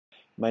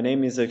My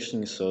name is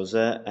Agostinho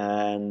Sousa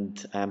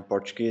and I'm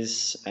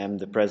Portuguese. I'm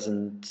the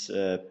present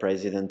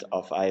president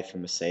of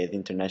IFMSA, the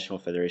International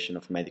Federation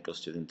of Medical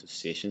Student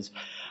Associations.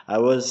 I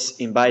was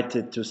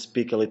invited to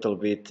speak a little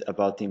bit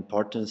about the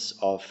importance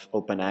of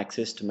open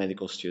access to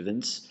medical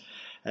students.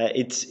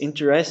 It's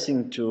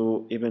interesting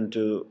to even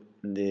do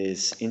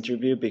this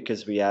interview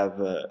because we have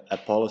a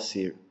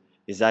policy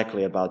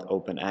exactly about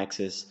open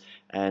access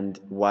and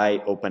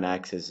why open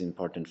access is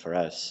important for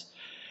us.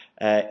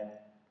 Uh,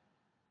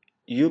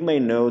 you may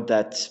know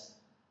that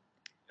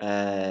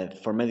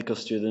for medical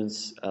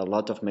students, a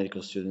lot of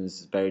medical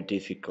students, it's very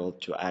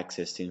difficult to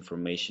access the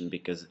information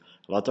because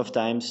a lot of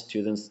times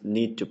students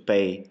need to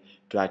pay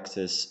to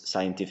access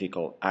scientific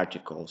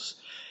articles.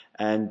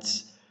 And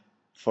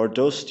for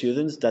those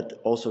students that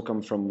also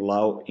come from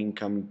low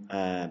income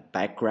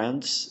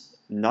backgrounds,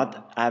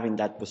 not having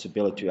that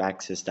possibility to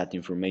access that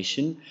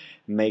information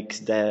makes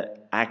the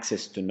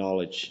access to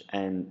knowledge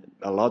and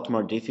a lot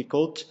more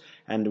difficult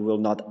and will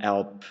not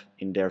help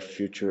in their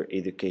future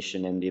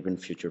education and even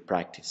future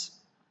practice.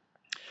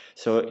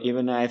 So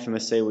even at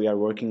IFMSA, we are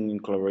working in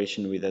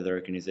collaboration with other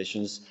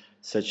organizations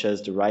such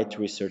as the Right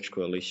Research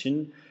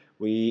Coalition.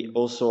 We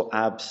also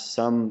have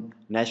some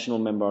national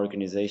member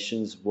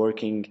organizations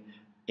working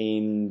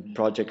in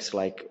projects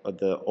like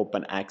the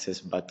open access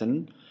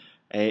button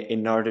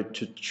in order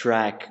to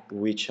track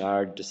which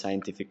are the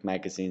scientific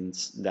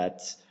magazines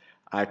that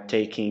are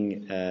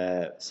taking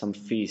some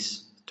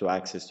fees to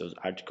access those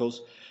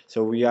articles.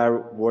 So we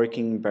are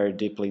working very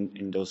deeply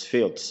in those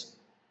fields.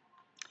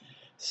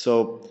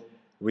 So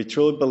we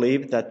truly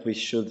believe that we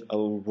should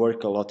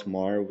work a lot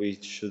more.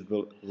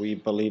 We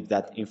believe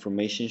that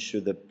information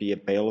should be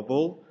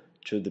available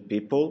to the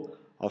people.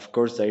 Of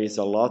course, there is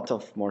a lot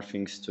of more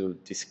things to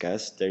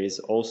discuss. There is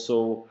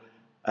also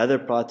other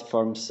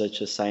platforms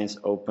such as Science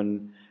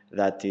Open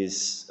that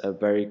is a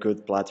very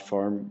good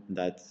platform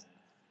that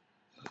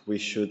we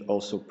should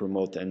also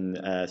promote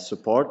and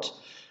support.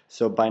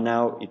 So by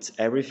now it's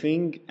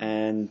everything,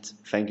 and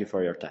thank you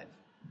for your time.